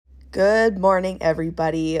Good morning,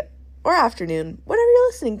 everybody, or afternoon, whenever you're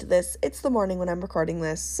listening to this. It's the morning when I'm recording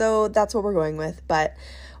this, so that's what we're going with. But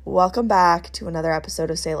welcome back to another episode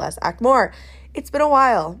of Say Less, Act More. It's been a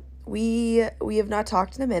while. We have not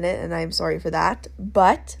talked in a minute, and I'm sorry for that.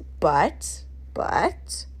 But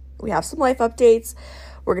we have some life updates.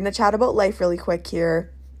 We're gonna chat about life really quick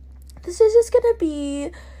here. This is just gonna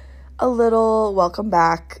be a little welcome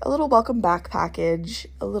back package,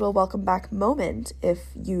 a little welcome back moment, if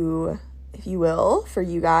you will, for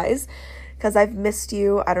you guys, because I've missed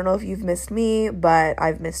you. I don't know if you've missed me, but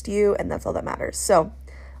I've missed you, and that's all that matters. So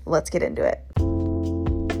let's get into it.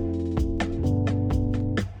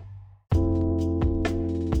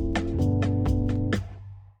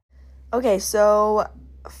 Okay, so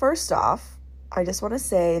first off, I just want to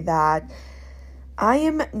say that I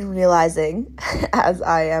am realizing, as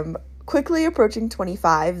I am quickly approaching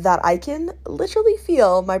 25, that I can literally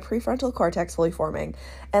feel my prefrontal cortex fully forming.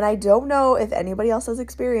 And I don't know if anybody else has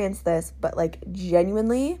experienced this, but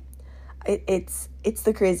genuinely, it's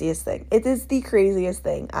the craziest thing. It is the craziest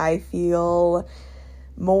thing. I feel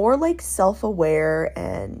more self-aware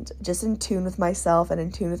and just in tune with myself and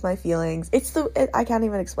in tune with my feelings. I can't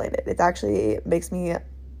even explain it. It actually makes me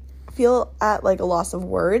feel at a loss of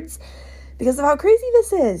words because of how crazy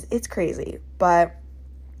this is. It's crazy. But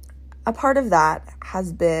a part of that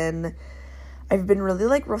has been, I've been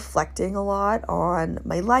really reflecting a lot on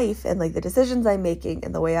my life and the decisions I'm making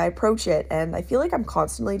and the way I approach it. And I feel like I'm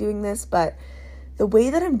constantly doing this, but the way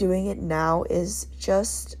that I'm doing it now is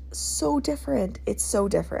just so different. It's so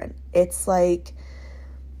different. It's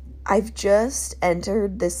I've just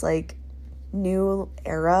entered this new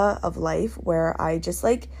era of life where I just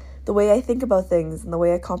the way I think about things and the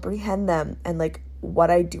way I comprehend them and what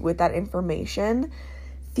I do with that information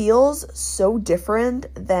feels so different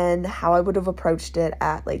than how I would have approached it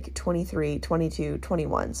at 23, 22,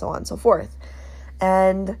 21, so on and so forth.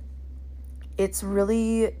 And it's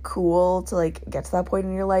really cool to get to that point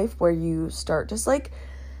in your life where you start just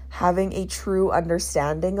having a true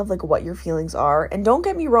understanding of what your feelings are. And don't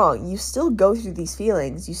get me wrong, you still go through these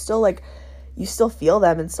feelings. You still you still feel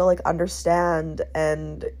them and still understand,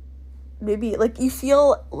 and maybe you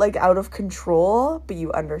feel out of control, but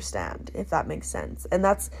you understand, if that makes sense. And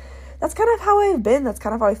that's kind of how I've been. That's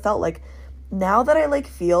kind of how I felt. Now that I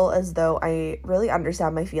feel as though I really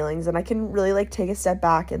understand my feelings and I can really take a step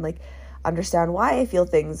back and understand why I feel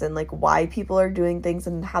things and why people are doing things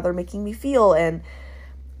and how they're making me feel, and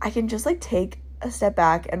I can just take a step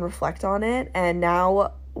back and reflect on it. And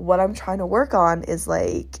now what I'm trying to work on is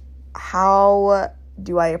how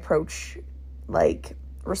do I approach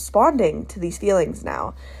responding to these feelings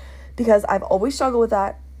now, because I've always struggled with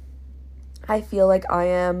that. I feel like I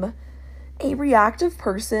am a reactive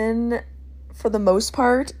person for the most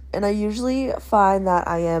part, and I usually find that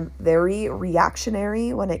I am very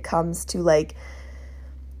reactionary when it comes to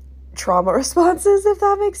trauma responses, if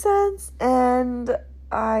that makes sense. And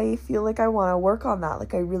I feel I want to work on that.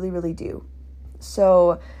 I really, really do.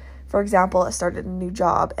 So, for example, I started a new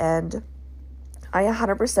job and I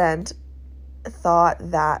 100% thought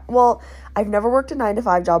that, I've never worked a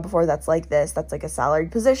 9-to-5 job before that's like this. That's a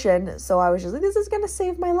salaried position. So I was just this is going to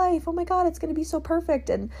save my life. Oh my God, it's going to be so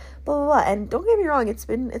perfect and blah, blah, blah. And don't get me wrong, it's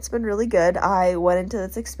been really good. I went into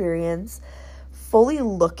this experience fully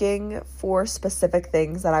looking for specific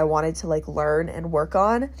things that I wanted to learn and work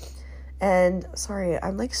on. And sorry,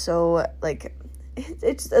 I'm so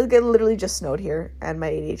it literally just snowed here and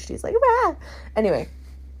my ADHD is ah. Anyway,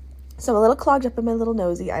 so I'm a little clogged up in my little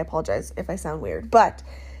nosy. I apologize if I sound weird. But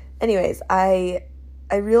anyways, I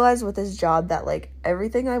realized with this job that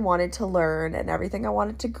everything I wanted to learn and everything I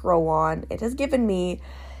wanted to grow on, it has given me,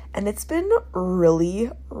 and it's been really,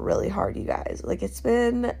 really hard, you guys. It's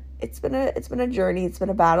been a journey. It's been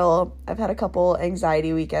a battle. I've had a couple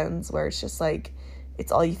anxiety weekends where it's just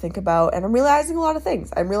it's all you think about, and I'm realizing a lot of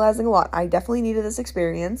things. I'm realizing a lot. I definitely needed this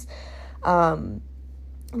experience.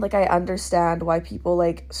 I understand why people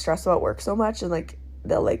stress about work so much, and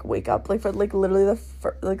they'll wake up for literally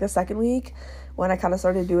the second week when I kind of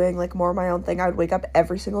started doing more of my own thing. I would wake up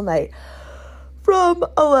every single night from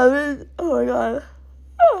 11. Oh my God.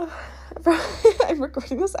 I'm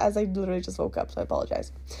recording this as I literally just woke up, so I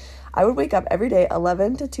apologize. I would wake up every day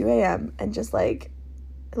 11 to 2 a.m. and just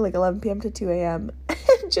 11 p.m. to 2 a.m.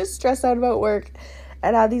 and just stress out about work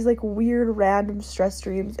and have these weird random stress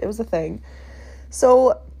dreams. It was a thing.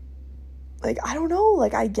 So I don't know,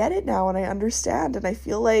 I get it now and I understand, and I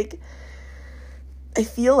feel like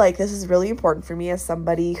this is really important for me as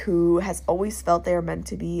somebody who has always felt they are meant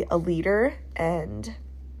to be a leader and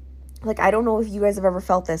like, I don't know if you guys have ever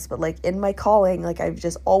felt this, but like in my calling, like I've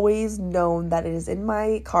just always known that it is in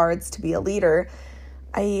my cards to be a leader.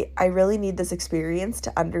 I really need this experience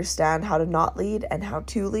to understand how to not lead and how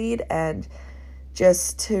to lead, and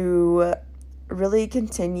just to really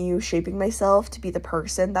continue shaping myself to be the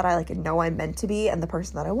person that I like know I'm meant to be and the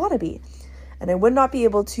person that I want to be. And I would not be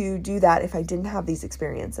able to do that if I didn't have these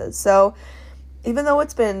experiences. So even though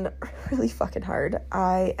it's been really fucking hard,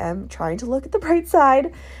 I am trying to look at the bright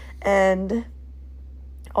side and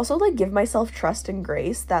also like give myself trust and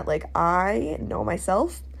grace that like I know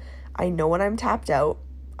myself. I know when I'm tapped out.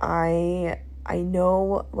 I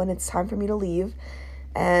know when it's time for me to leave.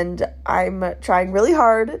 And I'm trying really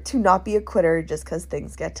hard to not be a quitter just because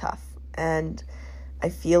things get tough. And I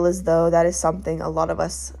feel as though that is something a lot of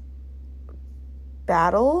us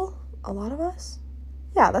battle. A lot of us?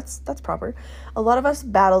 Yeah, that's proper. A lot of us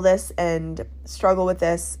battle this and struggle with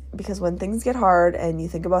this because when things get hard and you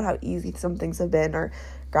think about how easy some things have been, or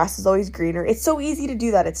grass is always greener, it's so easy to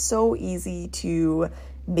do that. It's so easy to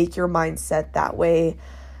make your mindset that way.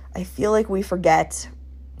 I feel like we forget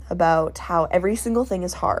about how every single thing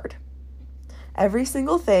is hard. Every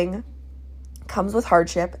single thing comes with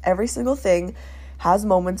hardship. Every single thing has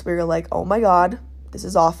moments where you're like, oh my God, this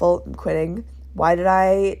is awful, I'm quitting. Why did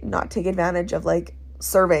I not take advantage of like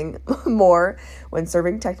serving more when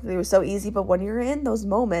serving technically was so easy? But when you're in those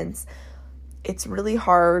moments, it's really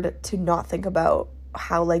hard to not think about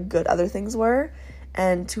how like good other things were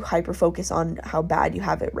and to hyper focus on how bad you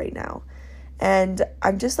have it right now. And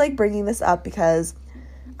I'm just like bringing this up because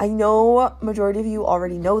I know majority of you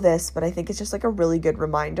already know this, but I think it's just like a really good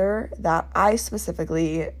reminder that I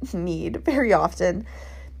specifically need very often,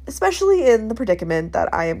 especially in the predicament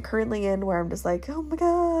that I am currently in, where I'm just like, oh my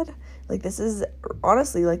God, like this is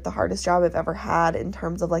honestly like the hardest job I've ever had in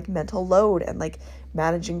terms of like mental load and like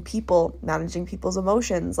managing people, managing people's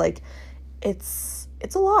emotions. Like it's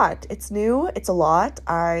a lot. It's new. It's a lot.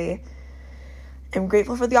 I am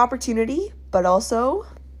grateful for the opportunity, but also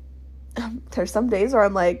there's some days where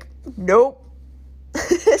I'm like, nope,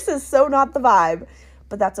 this is so not the vibe.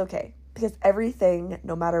 But that's okay, because everything,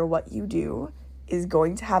 no matter what you do, is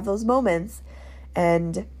going to have those moments.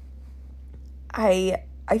 And I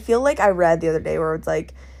feel like I read the other day where it's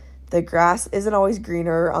like, the grass isn't always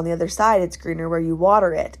greener on the other side, it's greener where you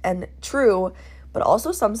water it. And true, but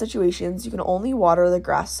also some situations you can only water the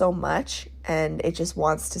grass so much and it just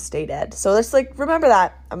wants to stay dead. So let's like remember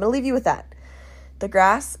that. I'm gonna leave you with that. The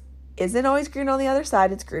grass isn't always green on the other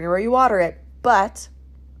side, it's greener where you water it. But,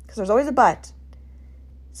 because there's always a but,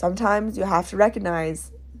 sometimes you have to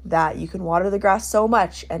recognize that you can water the grass so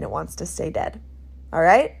much and it wants to stay dead. All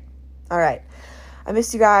right. I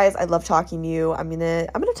missed you guys. I love talking to you. I'm gonna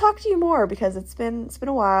talk to you more because it's been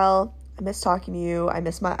a while. I miss talking to you. I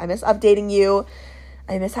miss updating you.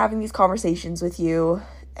 I miss having these conversations with you.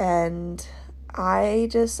 And I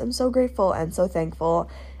just am so grateful and so thankful.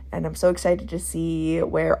 And I'm so excited to see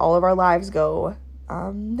where all of our lives go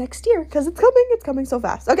next year, because it's coming so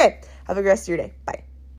fast. Okay, have a good rest of your day. Bye.